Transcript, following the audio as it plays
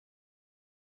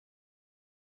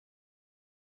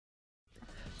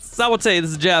I would say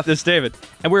this is Jeff. This is David.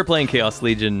 And we're playing Chaos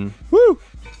Legion. Woo!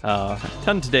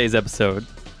 On today's episode,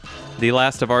 the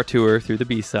last of our tour through the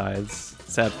B-sides.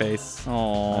 Sad face.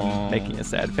 Aww. I'm making a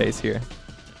sad face here.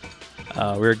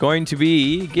 We're going to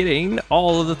be getting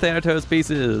all of the Thanatos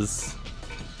pieces,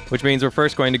 which means we're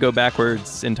first going to go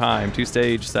backwards in time to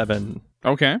stage 7.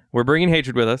 Okay. We're bringing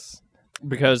Hatred with us.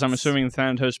 Because I'm assuming the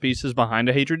Thanatos piece is behind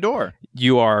a Hatred door.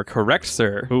 You are correct,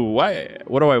 sir. Ooh, why?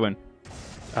 What do I win?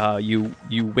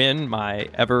 You win my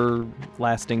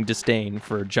everlasting disdain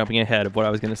for jumping ahead of what I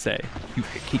was going to say. You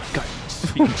keep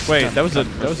Wait, that was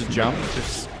a jump.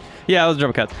 Yeah, that was a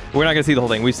jump cut. We're not going to see the whole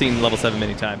thing. We've seen level 7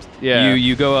 many times. Yeah.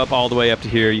 You go up all the way up to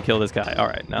here. You kill this guy. All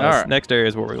right. Now this next area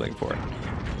is what we're looking for.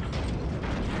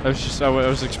 I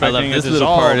was expecting I love this it little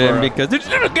all part over. in because this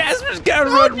little guy's just got to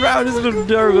run around this little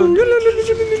door.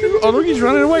 Oh, look, he's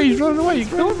running away. He's running away. You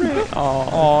kill him.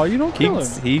 Oh, you don't kill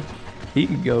him. He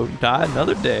can go die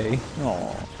another day.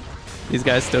 Oh. These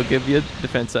guys still give you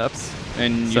defense ups.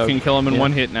 And you can kill him in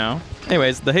one hit now.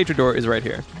 Anyways, the Hatred door is right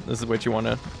here. This is what you want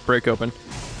to break open.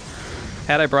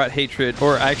 Had I brought Hatred,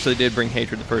 or I actually did bring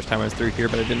Hatred the first time I was through here,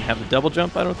 but I didn't have the double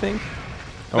jump, I don't think.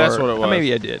 That's what it was.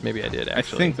 Maybe I did. Maybe I did,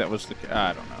 actually. I think that was the...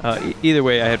 I don't know. Either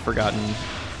way, I had forgotten.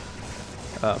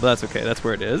 But that's okay. That's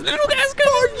where it is.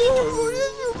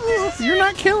 You're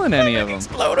not killing any of them.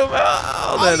 Explode them.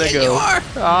 Oh, there they go. You are.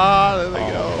 Ah, there they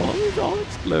go. It's all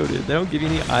exploded. They don't give you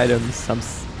any items. Some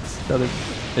other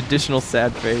additional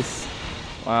sad face.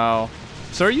 Wow.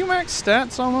 So are you max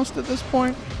stats almost at this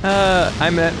point?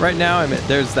 Right now,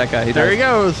 there's that guy. There he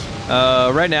goes.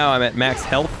 Right now, I'm at max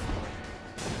health.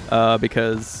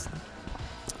 Because...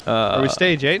 are we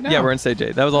stage 8 now? Yeah, we're in stage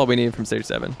 8. That was all we needed from stage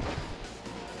 7.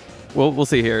 We'll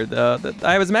see here.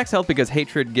 I was max health because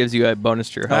Hatred gives you a bonus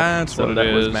to your health. That's so what that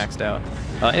it was is. maxed out.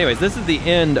 Anyways, this is the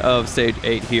end of stage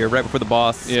 8 here, right before the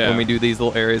boss. Yeah. When we do these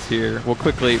little areas here, we'll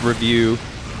quickly review.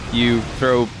 You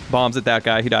throw bombs at that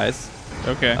guy, he dies.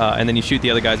 Okay. And then you shoot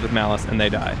the other guys with malice, and they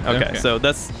die. Okay. So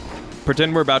that's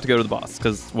pretend we're about to go to the boss,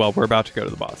 because we're about to go to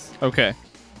the boss. Okay.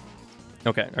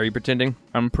 Okay. Are you pretending?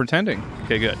 I'm pretending.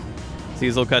 Okay, good. See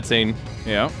this little cutscene.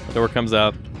 Yeah. The door comes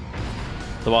up.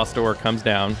 The boss door comes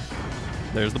down.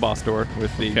 There's the boss door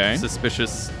with the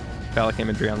suspicious phallic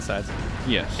imagery on the sides.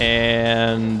 Yes.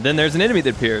 And then there's an enemy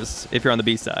that appears if you're on the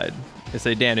B side. It's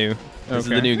a Danu. This is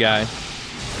the new guy.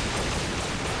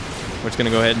 We're just going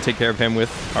to go ahead and take care of him with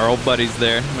our old buddies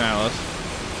there. Malice.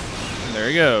 There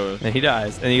he goes. And he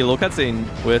dies. And you get a little cutscene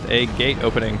with a gate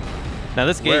opening. Now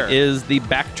this gate is the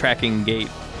backtracking gate.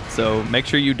 So make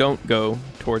sure you don't go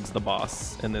towards the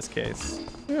boss in this case.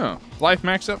 Yeah. Life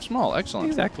maxed up small. Excellent.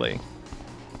 Exactly.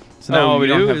 So now all we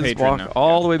do is walk now.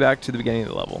 all the way back to the beginning of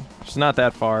the level, which is not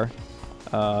that far.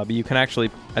 But you can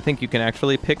actually, I think you can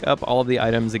actually pick up all of the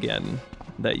items again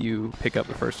that you pick up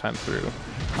the first time through.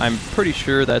 I'm pretty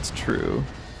sure that's true.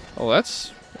 Oh,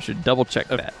 that's... I should double check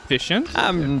that. Efficient?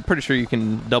 I'm pretty sure you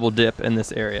can double dip in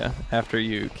this area after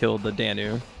you kill the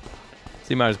Danu. So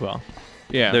you might as well.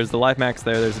 Yeah. There's the life max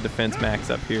there. There's a defense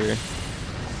max up here.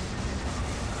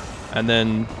 And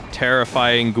then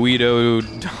terrifying Guido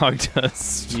dog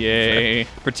dust. Yay.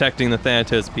 Protecting the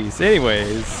Thanatos piece.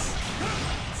 Anyways,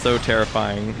 so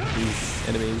terrifying. These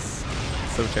enemies.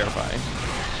 So terrifying.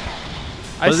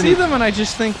 I see them and I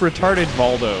just think retarded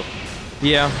Valdo.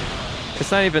 Yeah.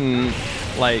 It's not even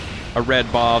like a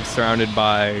red bob surrounded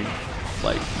by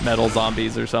like metal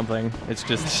zombies or something. It's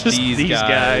just these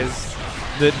guys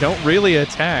that don't really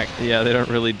attack. Yeah, they don't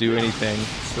really do anything.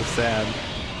 It's so sad.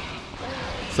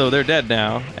 So they're dead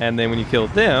now, and then when you kill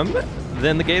them,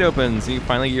 then the gate opens, and you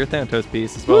finally get your Thanatos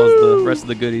piece, as well as the rest of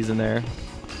the goodies in there.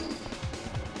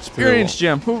 Experience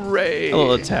gem, hooray! A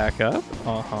little attack up.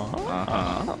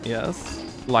 Yes.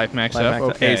 Life max up,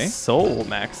 okay. A soul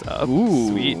max up.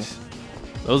 Ooh. Sweet.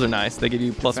 Those are nice. They give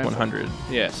you plus 100.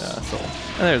 Yes. Soul.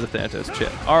 And there's a Thanatos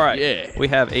chip. All right. Yeah. We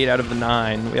have 8 out of the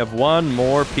 9. We have one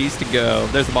more piece to go.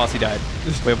 There's the boss. He died.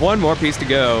 We have one more piece to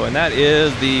go, and that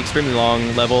is the extremely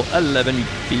long level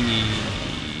 11B.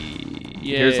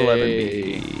 Yay. Here's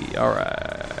 11B. All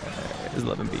right. Here's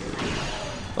 11B.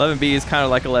 11B is kind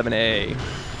of like 11A.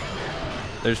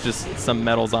 There's just some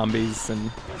metal zombies,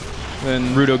 and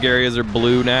then Rudogarias are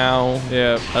blue now.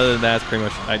 Yeah. Other than that, it's pretty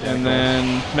much identical. And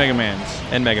then Mega Man's.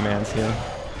 And Mega Man's, yeah.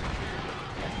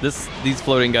 These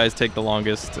floating guys take the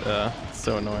longest.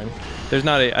 So annoying. There's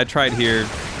not a... I tried here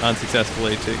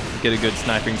unsuccessfully to get a good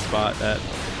sniping spot. That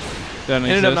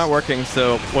ended up not working,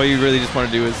 so what you really just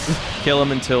want to do is kill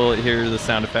him until it hears the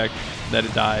sound effect that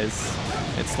it dies.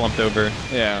 It's slumped over.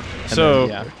 Yeah. And So,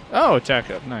 then, yeah. Oh, attack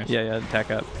up. Nice. Yeah,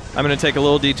 attack up. I'm gonna take a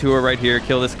little detour right here,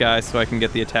 kill this guy so I can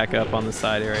get the attack up on the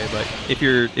side area. But if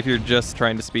you're just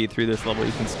trying to speed through this level,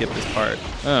 you can skip this part.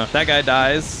 That guy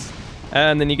dies,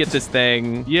 and then you get this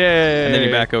thing. Yay! And then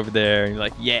you're back over there, and you're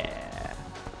like, yeah.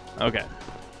 Okay.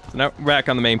 So now we're back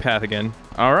on the main path again.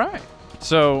 All right.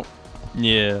 So,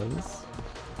 yes.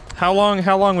 How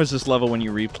long was this level when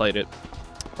you replayed it?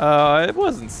 It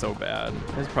wasn't so bad.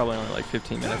 It was probably only like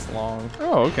 15 minutes long.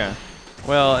 Oh, okay.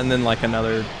 Well, and then like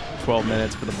another 12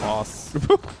 minutes for the boss.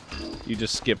 You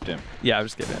just skipped him. Yeah, I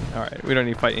just skipped it. All right, we don't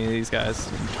need to fight any of these guys.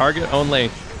 Target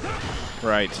only.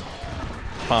 Right.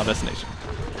 Final destination.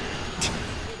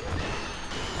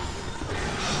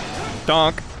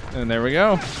 Donk. And there we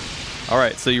go. All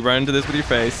right, so you run into this with your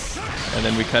face, and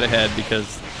then we cut ahead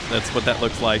because that's what that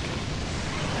looks like.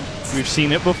 We've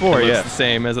seen it before, It looks yeah. the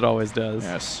same as it always does.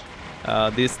 Yes.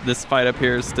 This fight up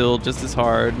here is still just as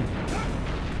hard.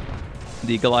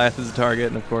 The Goliath is a target,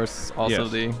 and of course also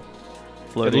the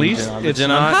floating. At least it's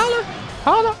not.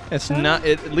 Holla. It's not.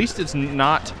 At least it's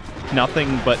not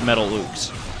nothing but metal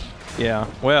loops. Yeah.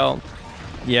 Well.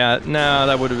 Yeah. No,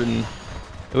 that would have been.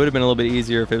 It would have been a little bit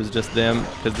easier if it was just them,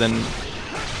 because then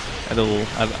I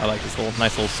like this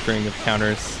nice little string of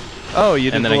counters. Oh, you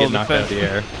did. And then I get knocked out of the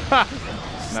air.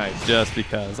 Nice. Just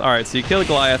because. All right, so you kill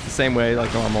Goliath the same way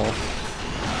like normal.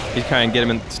 You kind of get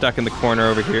him stuck in the corner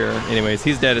over here. Anyways,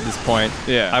 he's dead at this point.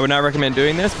 Yeah. I would not recommend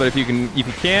doing this, but if you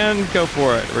can, go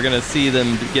for it. We're gonna see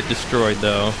them get destroyed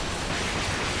though.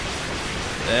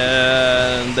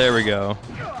 And there we go.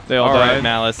 They all died. Right,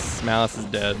 Malice. Malice is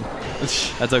dead.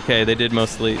 That's okay. They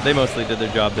mostly did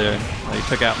their job there. They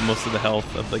took out most of the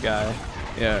health of the guy.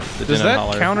 Yeah. The Does that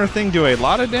holler. counter thing do a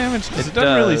lot of damage? Because it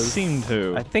doesn't really seem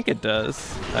to. I think it does.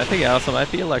 I think it also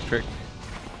might be electric.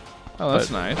 Oh, that's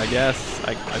But nice. I guess.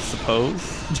 I suppose.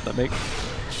 That makes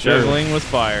Juggling with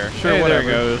fire. Sure, Hey, whatever.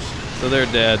 there it goes. So they're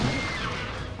dead.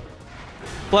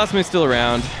 Blasphemy's still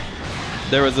around.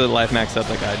 There was a life max up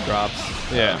that guy drops.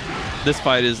 Yeah. This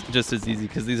fight is just as easy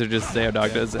because these are just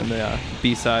Zeodogdas, and the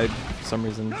B side, for some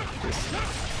reason, just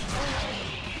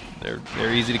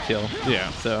they're easy to kill. Yeah.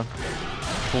 So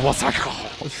what's that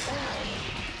called?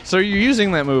 So you're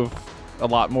using that move a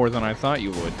lot more than I thought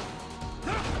you would.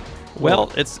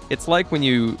 Well, it's like when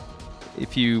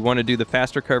if you want to do the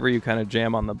fast recovery, you kind of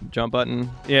jam on the jump button.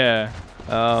 Yeah.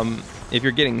 If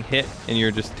you're getting hit and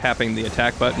you're just tapping the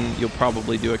attack button, you'll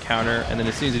probably do a counter, and then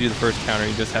as soon as you do the first counter,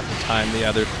 you just have to time the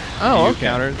other few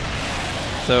counters.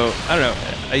 So, I don't know.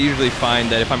 I usually find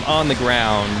that if I'm on the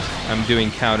ground, I'm doing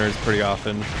counters pretty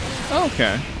often.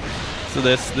 Okay. So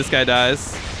this guy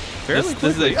dies. Fairly This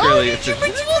is quickly. a fairly... they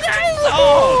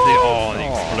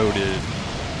exploded.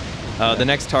 The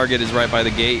next target is right by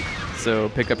the gate, so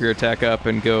pick up your attack up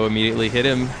and go immediately hit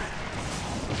him.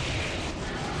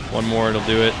 One more, it'll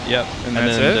do it. Yep. And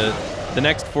that's then the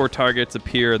next 4 targets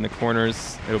appear in the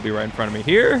corners. It'll be right in front of me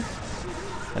here.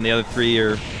 And the other 3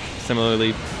 are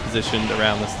similarly positioned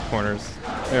around the corners.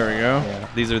 There we go. Yeah.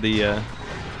 These are the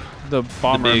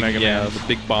bomber big, Mega yeah, Mans. the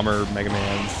big bomber Mega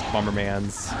Mans,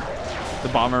 Bombermans. The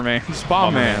Bombermans.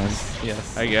 Bomb Mans.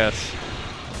 Yes. I guess.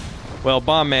 Well,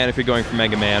 Bomb Man if you're going for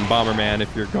Mega Man, Bomberman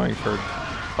if you're going for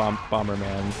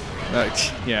Bomberman.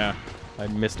 Yeah. I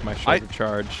missed my shoulder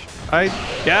charge. I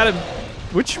Got him.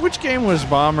 Which game was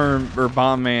Bomber or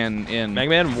Bomb Man in? Mega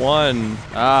Man 1.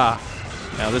 Ah.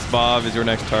 Now this Bob is your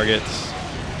next target.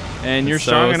 And you're It's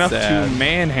so strong enough sad. to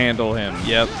manhandle him.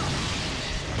 Yep.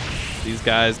 These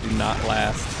guys do not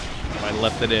last. I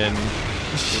left it in.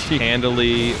 Just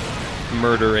handily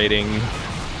murderating.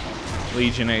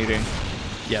 Legionating.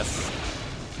 Yes.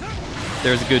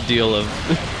 There's a good deal of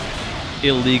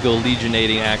illegal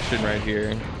legionating action right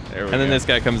here. There we And then go. this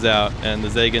guy comes out, and the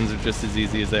Zagans are just as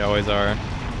easy as they always are.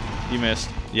 You missed.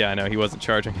 Yeah, I know, he wasn't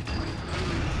charging.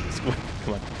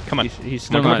 Come on, come on. He's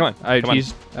still come on, not. come on, come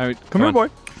on. Come Come here, on. boy.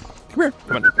 Come here.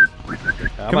 Come on.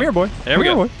 Come here, boy. There we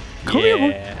Come go. here, boy. Come here, boy.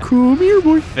 Yeah. Come here,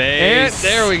 boy. And Face.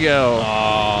 there we go.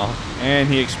 Aw. And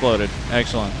he exploded.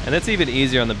 Excellent. And that's even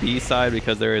easier on the B side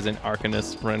because there is an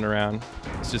Arcanist running around.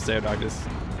 It's just Zeodogdas.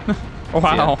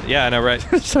 Wow. Yeah, I know, right?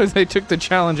 So they took the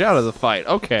challenge out of the fight.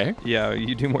 Okay. Yeah,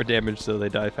 you do more damage so they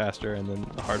die faster, and then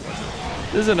the hard ones.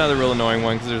 This is another real annoying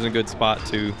one because there's a good spot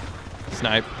to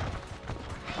snipe.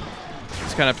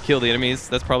 Just kind of have to kill the enemies.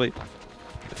 That's probably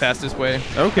the fastest way.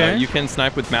 Okay. You can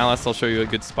snipe with Malice. I'll show you a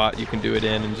good spot you can do it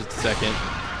in just a second.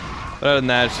 But other than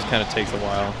that, it just kind of takes a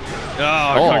while.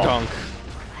 Oh, conk.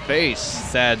 Face.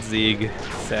 Sad Zeeg.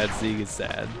 Sad Zeeg is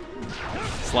sad.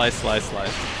 Slice, slice,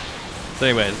 slice. So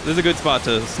anyways, this is a good spot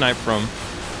to snipe from.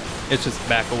 It's just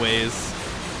back a ways.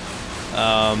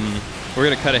 We're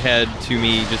going to cut ahead to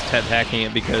me just hacking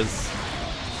it because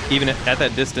even at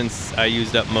that distance, I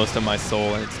used up most of my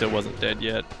soul and it still wasn't dead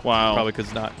yet. Wow. Probably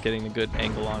because not getting a good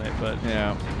angle on it, but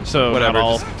yeah. So whatever,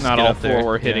 not all four there.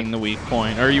 were hitting the weak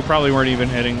point, or you probably weren't even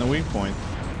hitting the weak point.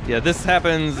 Yeah, this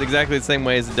happens exactly the same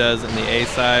way as it does in the A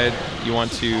side. You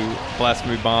want to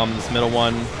blasphemy bomb this middle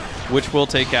one, which will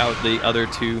take out the other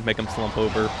two, make them slump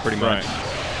over pretty much.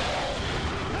 Right.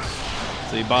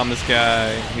 So you bomb this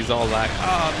guy, he's all like,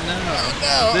 oh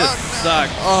no, this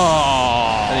sucks.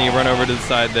 Oh. And then you run over to the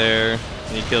side there,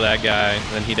 and you kill that guy,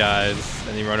 and then he dies, and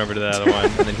then you run over to the other one,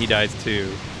 and then he dies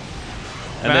too.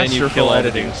 And then you kill all the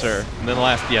editing, dudes. sir. And then the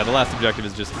last objective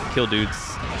is just kill dudes.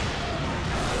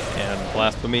 And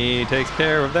Blasphemy takes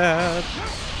care of that.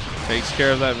 Takes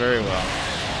care of that very well.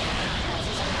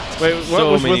 Wait, what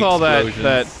So was many with all that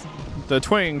explosions. the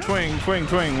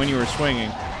twing when you were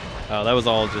swinging? Oh, that was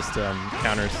all just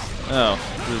counters. Oh.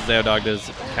 The Zeodog does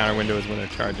counter windows when they're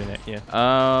charging it, yeah.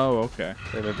 Oh, okay.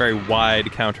 They have a very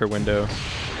wide counter window.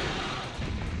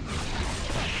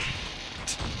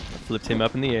 Flipped him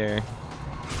up in the air.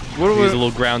 Use a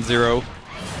little ground zero.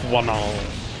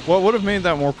 What would have made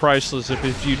that more priceless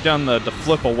if you'd done the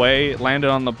flip away, landed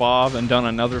on the bob, and done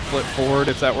another flip forward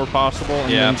if that were possible, and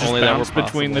Yeah, then if just only that were bounce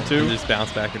between the possible. two? And just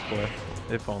bounce back and forth.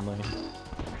 If only.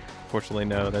 Fortunately,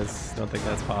 no. Don't think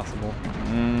that's possible.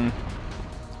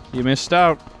 You missed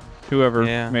out, whoever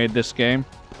Yeah. made this game.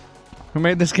 Who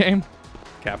made this game?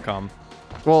 Capcom.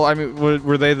 Well, I mean,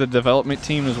 were they the development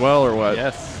team as well, or what?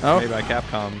 Yes. Oh. Made by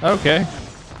Capcom. Okay.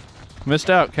 Missed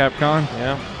out, Capcom.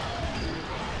 Yeah.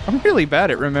 I'm really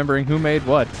bad at remembering who made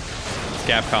what. It's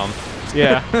Capcom.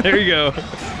 Yeah. There you go.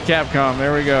 Capcom,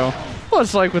 there we go. Well,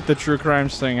 it's like with the True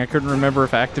Crimes thing. I couldn't remember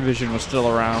if Activision was still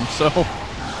around, so...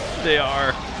 They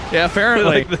are. Yeah,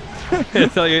 apparently.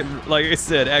 like I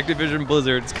said, Activision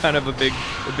Blizzard's kind of a big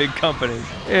company.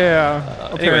 Yeah,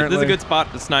 Anyway, apparently. this is a good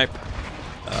spot to snipe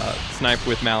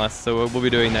with Malice, so we'll be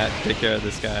doing that to take care of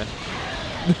this guy.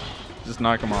 Just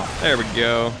knock him off. There we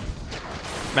go.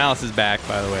 Malice is back,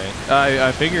 by the way.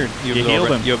 I figured. You healed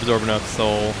him. You absorb enough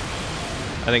soul.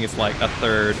 I think it's like a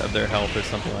third of their health or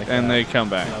something like that. And they come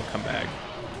back. And they'll come back.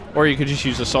 Or you could just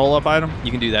use a soul up item.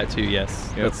 You can do that too,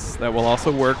 yes. Yep. That will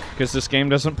also work. Because this game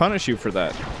doesn't punish you for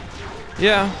that.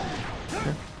 Yeah.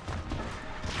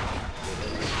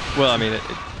 Well, I mean,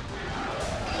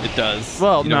 it does.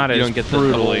 Well, you not don't, you as don't get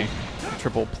brutally. The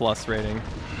triple plus rating.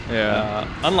 Yeah.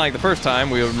 Unlike the first time,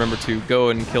 we remember to go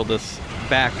and kill this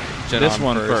back Genon This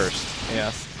one first.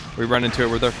 Yes. We run into it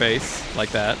with our face, like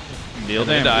that. Deal and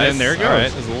then it damage. dies. And there it goes. All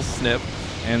right, there's a little snip.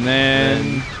 And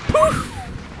then... Poof!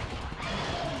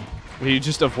 He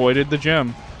just avoided the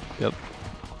gem. Yep.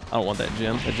 I don't want that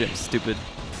gem. That gem's stupid.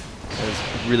 That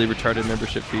has really retarded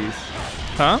membership fees.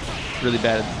 Huh? Really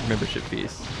bad membership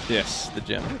fees. Yes. The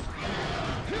gem.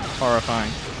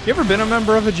 Horrifying. You ever been a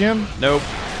member of a gym? Nope.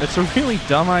 It's a really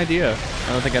dumb idea.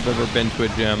 I don't think I've ever been to a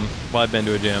gym. Well, I've been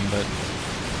to a gym, but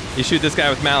you shoot this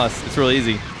guy with Malice. It's real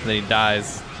easy. And then he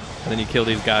dies. And then you kill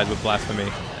these guys with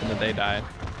Blasphemy. And then they die.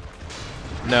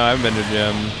 No, I haven't been to a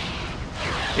gym.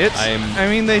 I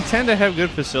mean, they tend to have good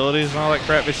facilities and all that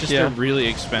crap. It's just they're really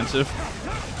expensive.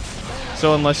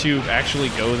 So unless you actually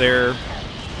go there,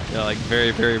 like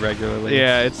very, very regularly.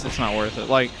 Yeah, it's not worth it.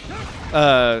 Like,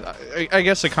 I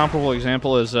guess a comparable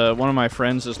example is one of my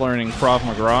friends is learning Krav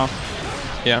Maga.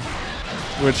 Yeah.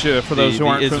 Which, for those who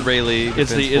aren't Israeli,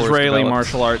 it's the Israeli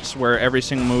martial arts where every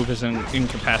single move is an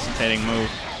incapacitating move.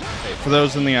 For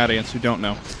those in the audience who don't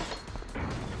know.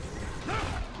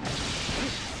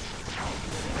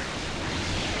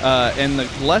 And the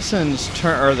lessons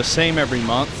are the same every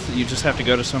month. You just have to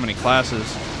go to so many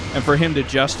classes. And for him to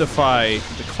justify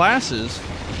the classes,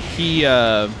 he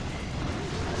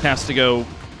has to go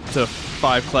to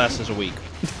 5 classes a week.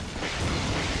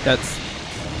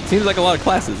 Seems like a lot of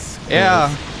classes.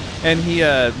 Yeah. And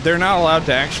they're not allowed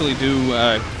to actually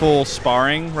do full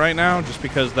sparring right now, just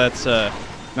because that's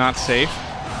not safe.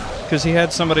 Because he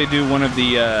had somebody do one of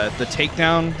the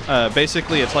takedown.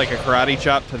 Basically, it's like a karate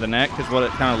chop to the neck is what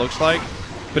it kind of looks like.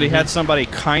 But he had somebody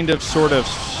sort of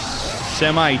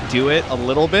semi-do it a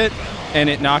little bit, and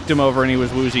it knocked him over, and he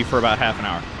was woozy for about half an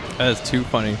hour. That is too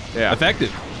funny. Yeah.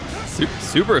 Effective.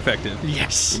 Super effective.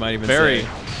 Yes. You might even Very. say.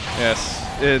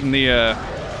 Yes. And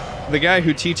the guy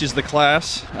who teaches the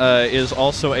class is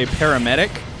also a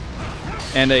paramedic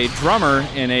and a drummer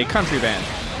in a country band.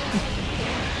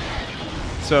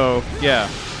 So, yeah.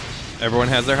 Everyone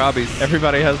has their hobbies.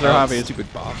 Everybody has their hobbies.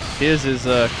 Stupid Bob. His is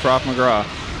Krav Maga.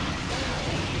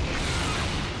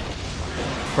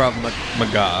 Krav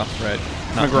Maga, right?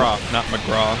 McGraw. Not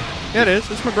McGraw. Yeah, it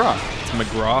is. It's McGraw. It's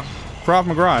McGraw. Krav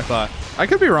Maga, I thought. I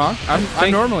could be wrong.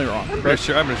 I'm normally wrong. I'm pretty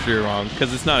sure you're wrong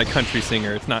because it's not a country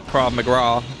singer. It's not Krav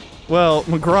McGraw. Well,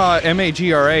 McGraw,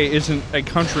 M-A-G-R-A, isn't a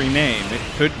country name. It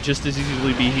could just as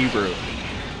easily be Hebrew.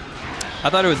 I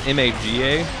thought it was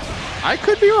M-A-G-A. I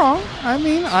could be wrong. I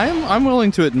mean, I'm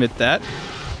willing to admit that.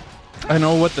 I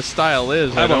know what the style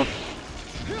is. I don't.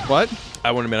 What?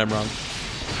 I won't admit I'm wrong.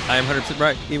 I am 100%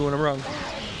 right, even when I'm wrong.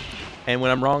 And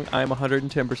when I'm wrong, I am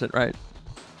 110% right.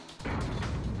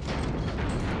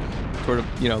 Sort of,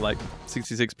 you know, like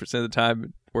 66% of the time,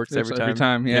 it works every time. Every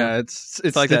time, yeah.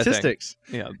 It's like statistics.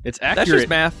 Yeah, it's accurate. That's just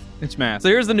math. It's math. So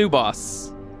here's the new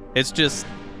boss. It's just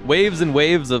waves and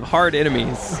waves of hard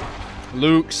enemies.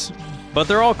 Lukes. But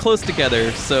they're all close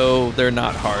together, so they're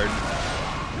not hard.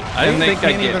 I didn't think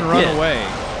I can't even run away.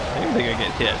 I didn't think I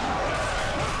get hit.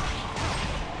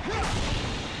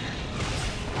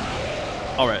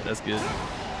 All right, that's good.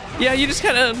 Yeah, you just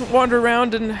kind of wander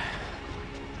around and hit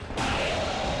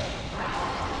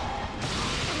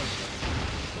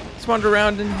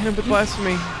him with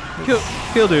blasphemy.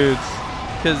 Kill dudes.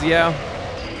 Because yeah,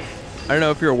 I don't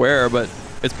know if you're aware, but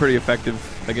it's pretty effective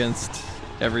against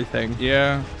everything.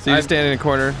 Yeah. So you just stand in a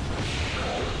corner.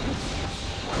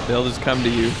 They'll just come to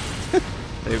you.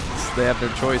 they have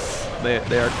their choice. They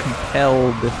are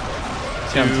compelled to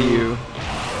come to you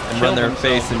and run their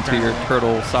face into your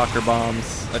turtle soccer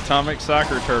bombs. Atomic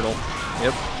soccer turtle.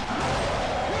 Yep.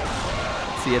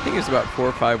 See, I think there's about 4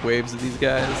 or 5 waves of these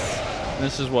guys.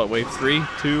 This is what, wave 3,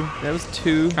 2? That was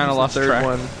 2. Kind of lost the third track.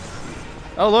 one.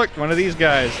 Oh look, one of these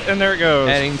guys, and there it goes.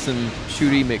 Adding some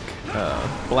shooty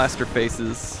blaster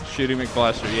faces. Shooty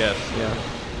McBlaster, yes. Yeah.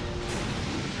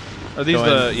 Are these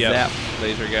zap.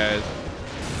 laser guys?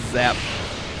 Zap.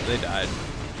 They died.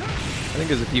 I think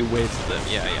there's a few waves of them.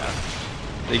 Yeah.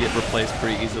 They get replaced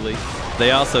pretty easily.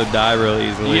 They also die really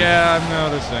easily. Yeah, I'm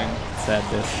noticing.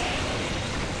 Sadness.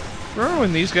 Remember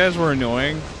when these guys were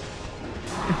annoying?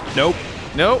 Nope.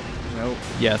 Nope.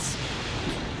 Yes.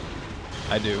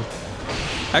 I do.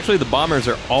 Actually, the bombers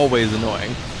are always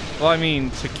annoying. Well, I mean,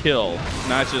 to kill.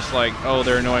 Not just like, oh,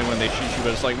 they're annoying when they shoot you,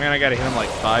 but it's like, man, I gotta hit them like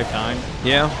 5 times.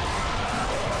 Yeah.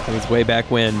 It was way back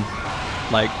when,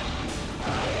 like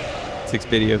 6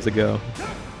 videos ago.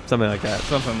 Something like that.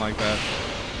 Something like that.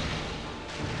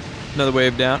 Another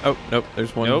wave down. Oh, nope.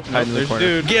 There's one hiding in the corner.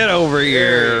 Dude. Get over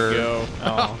here. There you go.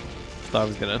 Oh. Thought I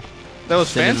was gonna. That was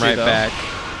send fancy, him right though. back.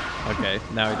 Okay,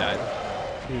 now he died.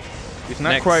 He's not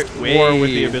Next quite wave. war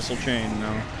with the abyssal chain,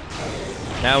 no.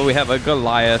 Now we have a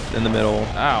Goliath in the middle.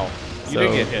 Ow. You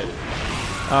did get hit.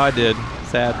 Oh, I did.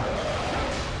 Sad.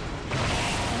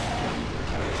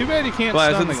 Too bad you can't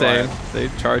Goliaths stun are the the same. Goliath. They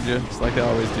charge you just like they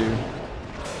always do.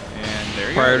 And there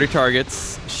you Priority go.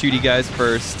 targets. Shooty guys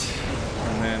first.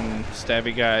 And then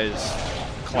stabby guys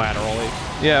collaterally.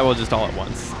 Yeah, well, just all at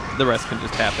once. The rest can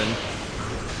just happen.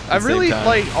 I really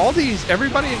like all these.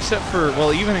 Everybody except for,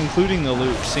 well, even including the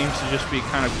Luke, seems to just be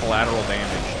kind of collateral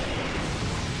damage.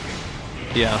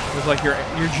 Yeah. It's like you're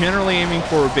generally aiming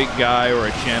for a big guy or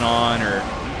a Genon or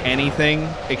anything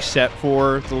except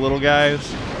for the little guys,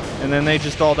 and then they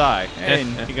just all die.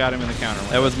 And you got him in the counter.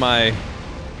 That was my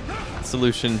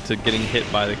solution to getting hit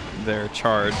by their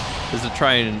charge, is to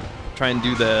try and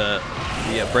do the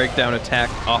breakdown attack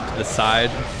off to the side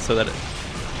so that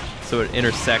it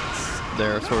intersects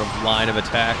their sort of line of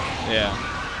attack. Yeah.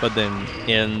 But then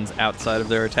ends outside of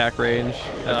their attack range.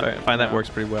 I find that works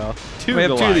pretty well. We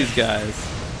have 2 of these guys.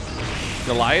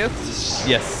 Goliaths?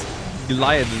 Yes.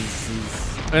 Goliaths.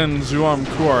 And Zoom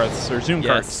Quarths, or Zoom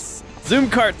Carts. Yes. Zoom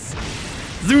carts.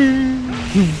 Zoom.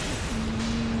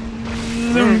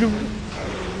 Zoom.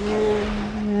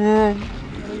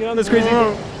 Get on this crazy.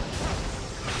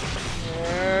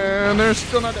 And they're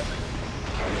still not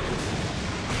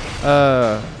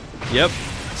dead. Yep.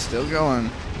 Still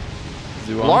going.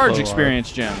 Zoom Large Polar.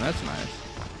 experience gem. That's nice.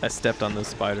 I stepped on those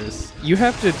spiders. You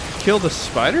have to kill the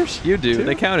spiders? You do. too?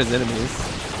 They count as enemies.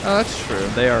 Oh, that's true.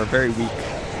 They are very weak.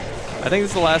 I think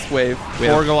it's the last wave. We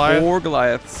 4 have Goliath? 4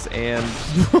 Goliaths and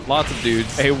lots of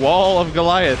dudes. A wall of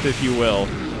Goliath, if you will.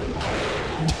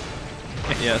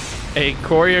 Yes. A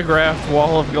choreographed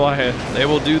wall of Goliath. They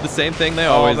will do the same thing they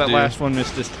always that do. last one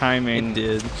missed his timing. It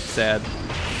did. Sad.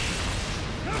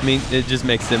 I mean, it just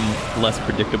makes them less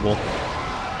predictable.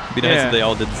 It'd be nice if they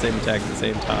all did the same attack at the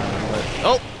same time. But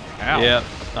Oh! Ow. yeah.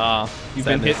 You've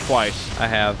been hit twice. I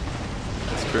have.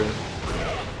 That's true.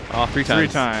 3 times. 3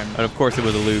 times. And of course it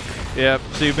was a Luke. Yep.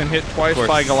 So you've been hit twice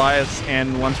by Goliaths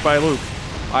and once by Luke.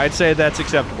 I'd say that's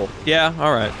acceptable. Yeah,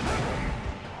 alright.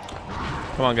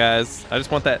 Come on, guys. I just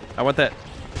want that. I want that.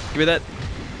 Give me that.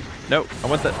 No, I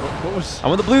want that. What was... I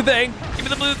want the blue thing. Give me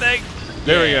the blue thing.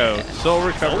 There we go. Soul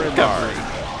recovery bar.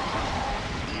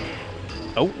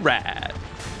 Alright.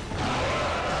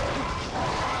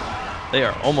 They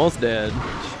are almost dead.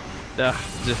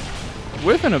 Just,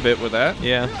 Whiffing a bit with that.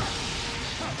 yeah.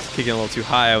 Just kicking a little too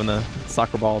high on the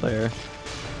soccer ball there.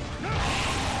 A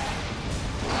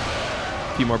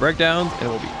few more breakdowns, and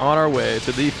we'll be on our way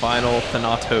to the final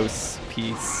Thanatos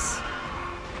piece.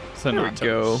 Thanatos.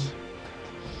 There we go.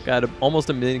 Got almost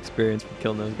 1 million experience from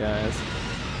killing those guys.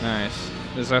 Nice.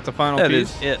 Is that the final That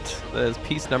piece? is it. That is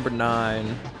piece number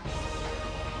 9.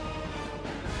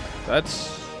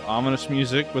 That's ominous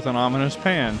music with an ominous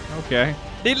pan. Okay.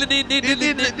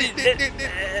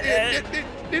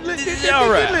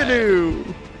 Alright.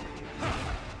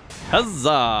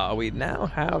 Huzzah! We now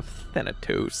have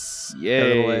Thanatos.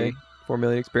 Yay. 4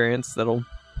 million experience. That'll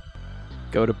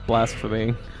go to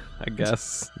blasphemy, I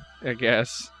guess. I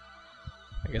guess.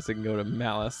 I guess it can go to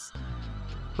malice.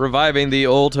 Reviving the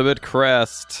ultimate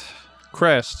crest.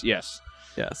 Crest, yes.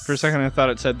 Yes. For a second, I thought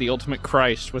it said the ultimate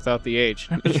Christ without the H.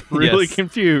 I was really Yes.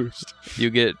 confused. You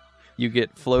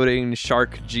get floating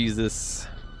shark Jesus.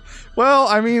 Well,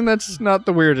 I mean, that's not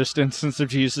the weirdest instance of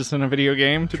Jesus in a video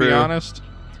game, to be True. honest.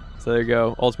 So there you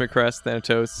go. Ultimate crest,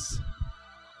 Thanatos.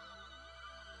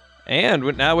 And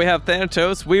now we have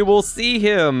Thanatos. We will see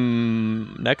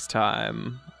him next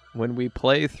time when we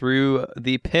play through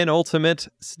the penultimate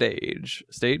stage,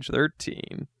 stage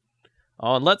 13,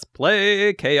 on Let's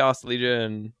Play Chaos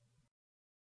Legion.